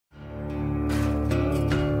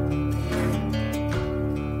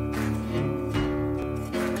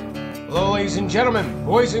ladies and gentlemen,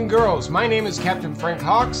 boys and girls, my name is Captain Frank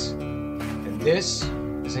Hawks, and this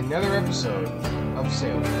is another episode of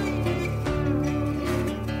Sailwind.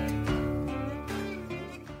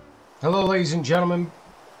 Hello, ladies and gentlemen.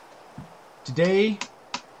 Today,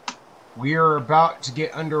 we are about to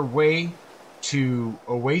get underway to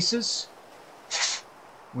Oasis.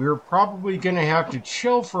 We're probably going to have to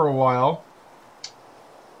chill for a while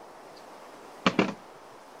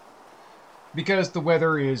because the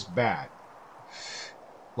weather is bad.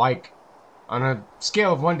 Like, on a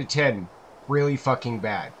scale of 1 to 10, really fucking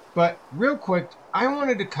bad. But, real quick, I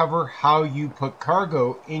wanted to cover how you put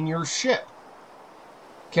cargo in your ship.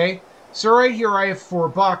 Okay, so right here I have 4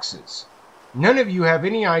 boxes. None of you have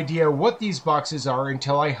any idea what these boxes are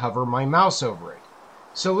until I hover my mouse over it.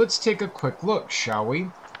 So let's take a quick look, shall we?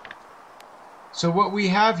 So what we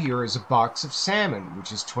have here is a box of salmon,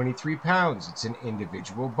 which is 23 pounds. It's an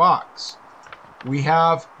individual box. We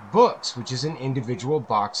have books, which is an individual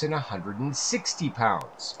box and 160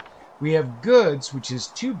 pounds. We have goods, which is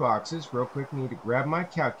 2 boxes. Real quick, need to grab my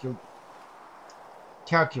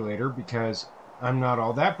calculator because I'm not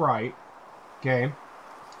all that bright. Okay,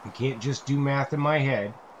 I can't just do math in my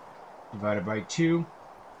head. Divided by 2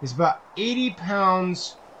 is about 80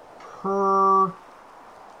 pounds per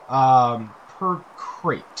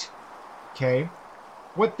crate. Okay,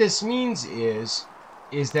 what this means is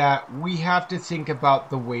that we have to think about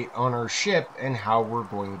the weight on our ship and how we're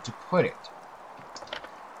going to put it.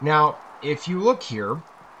 Now, if you look here,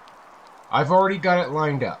 I've already got it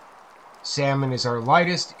lined up. Salmon is our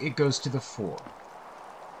lightest, it goes to the 4.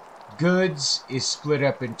 Goods is split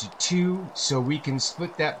up into 2, so we can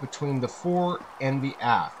split that between the 4 and the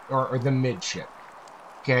aft, or the midship.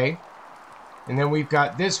 Okay? And then we've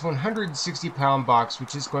got this 160 pound box,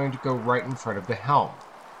 which is going to go right in front of the helm.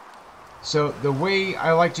 So the way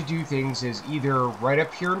I like to do things is either right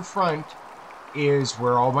up here in front is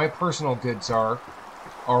where all my personal goods are,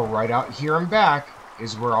 or right out here in back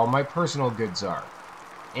is where all my personal goods are.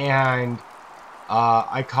 And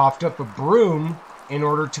I coughed up a broom in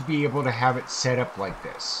order to be able to have it set up like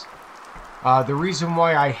this. The reason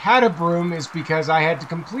why I had a broom is because I had to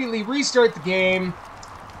completely restart the game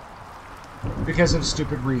because of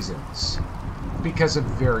stupid reasons. Because of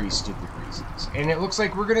very stupid reasons. And it looks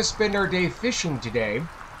like we're going to spend our day fishing today,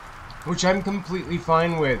 which I'm completely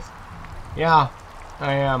fine with. Yeah,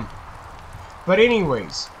 I am. But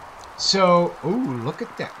anyways, so, ooh, look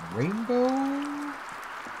at that rainbow.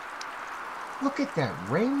 Look at that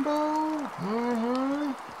rainbow.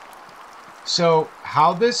 So,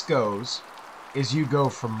 how this goes is you go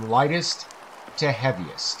from lightest to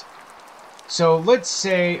heaviest. So, let's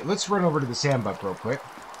run over to the sandbuck real quick.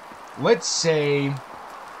 Let's say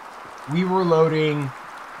we were loading,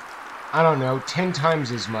 I don't know, 10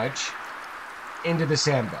 times as much into the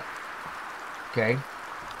sandbuck. Okay?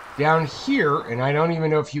 Down here, and I don't even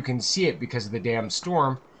know if you can see it because of the damn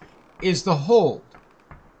storm, is the hold.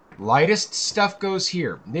 Lightest stuff goes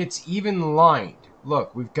here. It's even lined.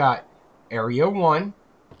 Look, we've got Area 1,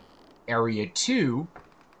 Area 2,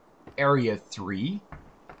 Area 3,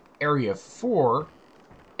 Area 4,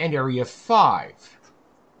 and Area 5.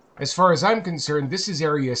 As far as I'm concerned, this is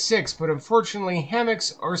Area 6, but unfortunately,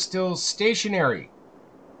 hammocks are still stationary.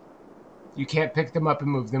 You can't pick them up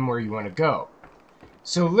and move them where you want to go.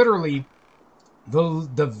 So literally,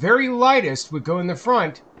 the very lightest would go in the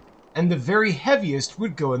front, and the very heaviest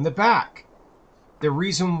would go in the back. The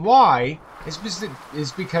reason why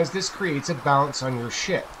is because this creates a balance on your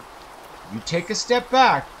ship. You take a step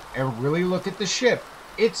back and really look at the ship.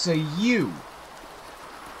 It's a U.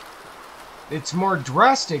 It's more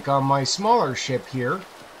drastic on my smaller ship here.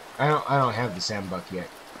 I don't have the sandbuck yet.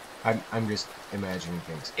 I'm just imagining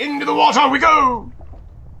things. Into the water we go!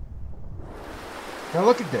 Now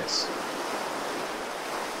look at this.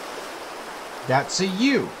 That's a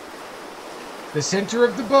U. The center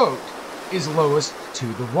of the boat is lowest to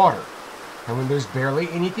the water. And when there's barely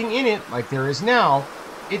anything in it, like there is now,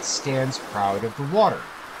 it stands proud of the water.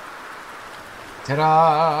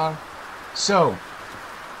 Ta-da! So,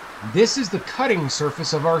 this is the cutting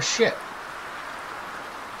surface of our ship.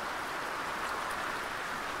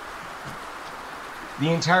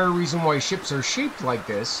 The entire reason why ships are shaped like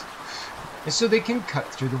this is so they can cut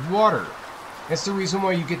through the water. That's the reason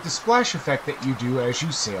why you get the splash effect that you do as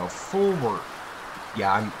you sail forward.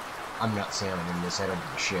 Yeah, I'm not sailing in this, I don't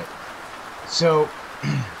give a shit. So,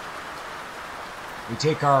 we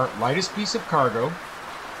take our lightest piece of cargo,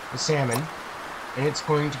 the salmon, and it's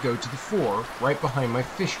going to go to the 4, right behind my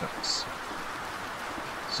fish hooks.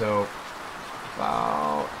 So,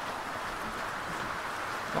 about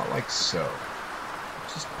like so.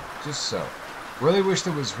 Just so. Really wish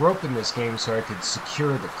there was rope in this game so I could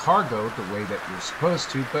secure the cargo the way that you're supposed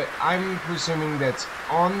to, but I'm presuming that's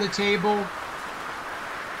on the table.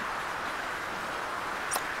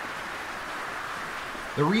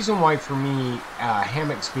 The reason why, for me,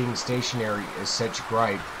 hammocks being stationary is such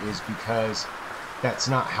gripe is because that's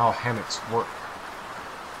not how hammocks work.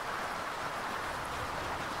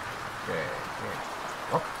 Okay.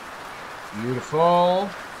 Oh, beautiful.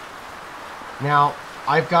 Now,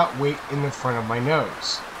 I've got weight in the front of my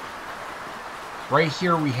nose. Right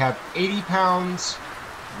here we have 80 pounds.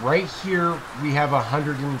 Right here we have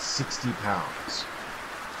 160 pounds.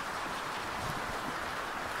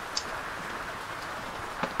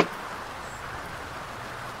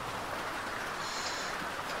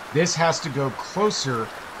 This has to go closer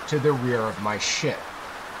to the rear of my ship.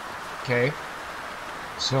 Okay?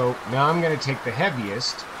 So now I'm going to take the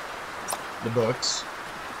heaviest, the books,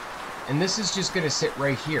 and this is just going to sit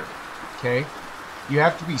right here. Okay? You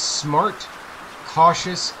have to be smart,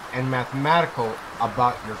 cautious, and mathematical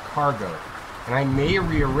about your cargo. And I may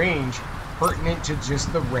rearrange pertinent to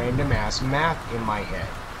just the random ass math in my head.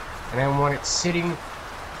 And I want it sitting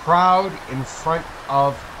proud in front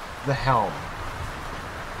of the helm.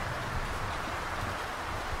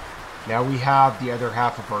 Now we have the other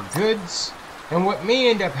half of our goods, and what may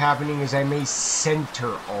end up happening is I may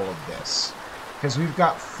center all of this, because we've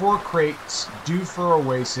got 4 crates due for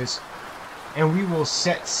Oasis, and we will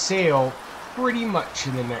set sail pretty much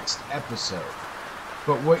in the next episode.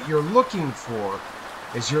 But what you're looking for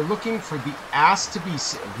is you're looking for the ass to be...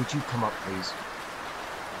 Would you come up, please?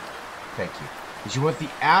 Thank you. Is you want the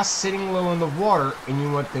ass sitting low in the water, and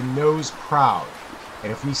you want the nose proud.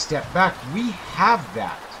 And if we step back, we have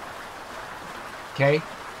that. Okay?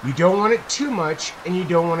 You don't want it too much, and you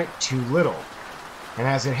don't want it too little. And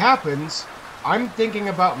as it happens, I'm thinking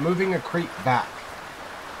about moving a crate back.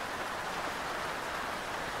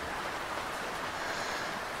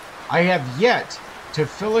 I have yet to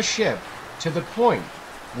fill a ship to the point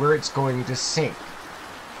where it's going to sink.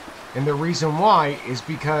 And the reason why is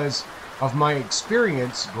because of my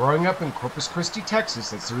experience growing up in Corpus Christi,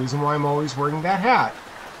 Texas. That's the reason why I'm always wearing that hat.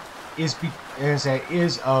 Is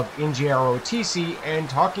of NGROTC and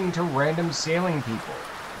talking to random sailing people.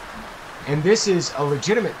 And this is a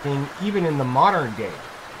legitimate thing even in the modern day.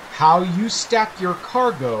 How you stack your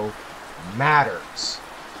cargo matters.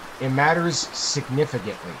 It matters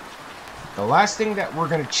significantly. The last thing that we're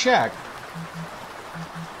going to check...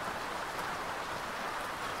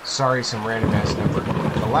 Sorry, some random ass number.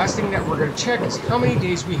 The last thing that we're going to check is how many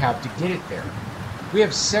days we have to get it there. We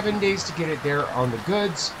have 7 days to get it there on the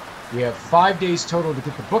goods. We have 5 days total to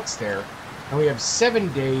get the books there, and we have 7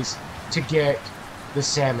 days to get the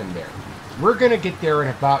salmon there. We're going to get there in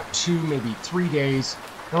about 2, maybe 3 days,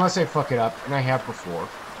 unless I fuck it up, and I have before.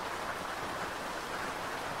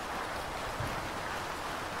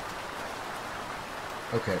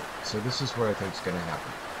 Okay, so this is what I think is going to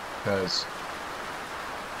happen, because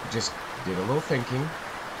I just did a little thinking.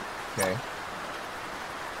 Okay.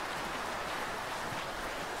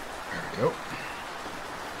 There we go.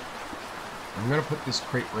 I'm going to put this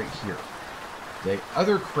crate right here. The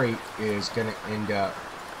other crate is going to end up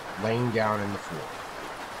laying down in the floor.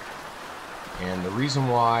 And the reason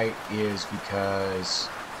why is because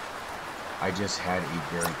I just had a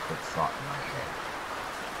very quick thought in my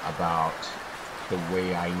head about the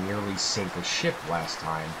way I nearly sank a ship last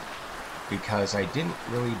time because I didn't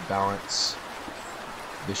really balance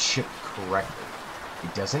the ship correctly.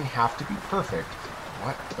 It doesn't have to be perfect.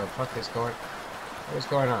 What the fuck is going on? What is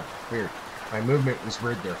going on? Weird. My movement was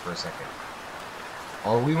weird there for a second.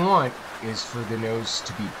 All we want is for the nose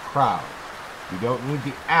to be proud. We don't need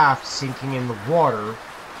the aft sinking in the water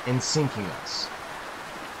and sinking us.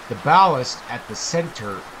 The ballast at the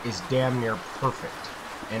center is damn near perfect.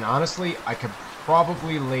 And honestly, I could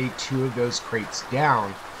probably lay 2 of those crates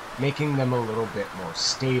down, making them a little bit more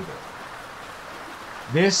stable.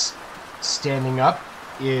 This standing up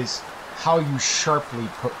is how you sharply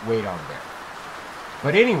put weight on there.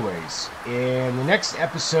 But anyways, in the next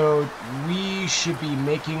episode, we should be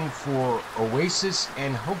making for Oasis,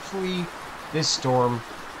 and hopefully this storm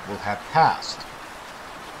will have passed.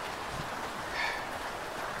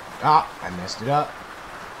 Ah, I messed it up.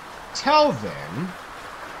 Till then,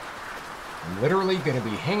 I'm literally going to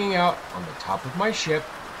be hanging out on the top of my ship,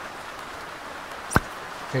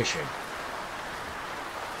 fishing.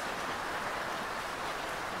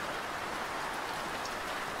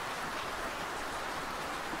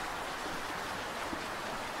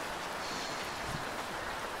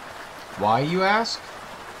 Why, you ask?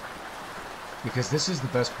 Because this is the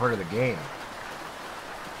best part of the game.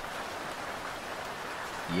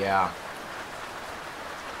 Yeah.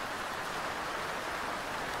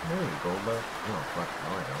 Hey, gold left? Oh, fuck, no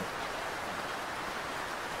I don't.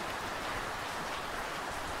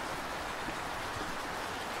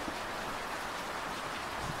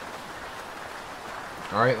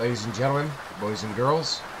 Alright, ladies and gentlemen, boys and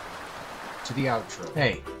girls, to the outro.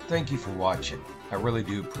 Hey, thank you for watching. I really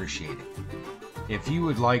do appreciate it. If you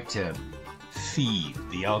would like to feed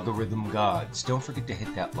the algorithm gods, don't forget to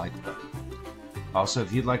hit that like button. Also,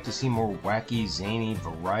 if you'd like to see more wacky, zany,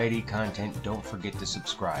 variety content, don't forget to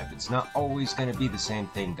subscribe. It's not always going to be the same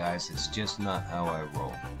thing, guys. It's just not how I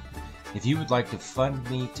roll. If you would like to fund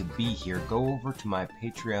me to be here, go over to my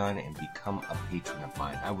Patreon and become a patron of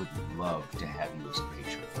mine. I would love to have you as a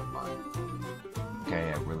patron of mine.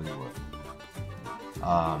 Okay, I really would.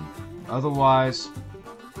 Otherwise,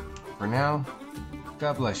 for now,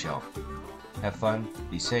 God bless y'all. Have fun,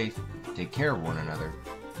 be safe, take care of one another.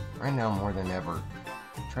 Right now, more than ever,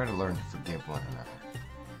 try to learn to forgive one another.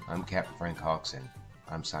 I'm Captain Frank Hawks, and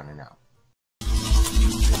I'm signing out.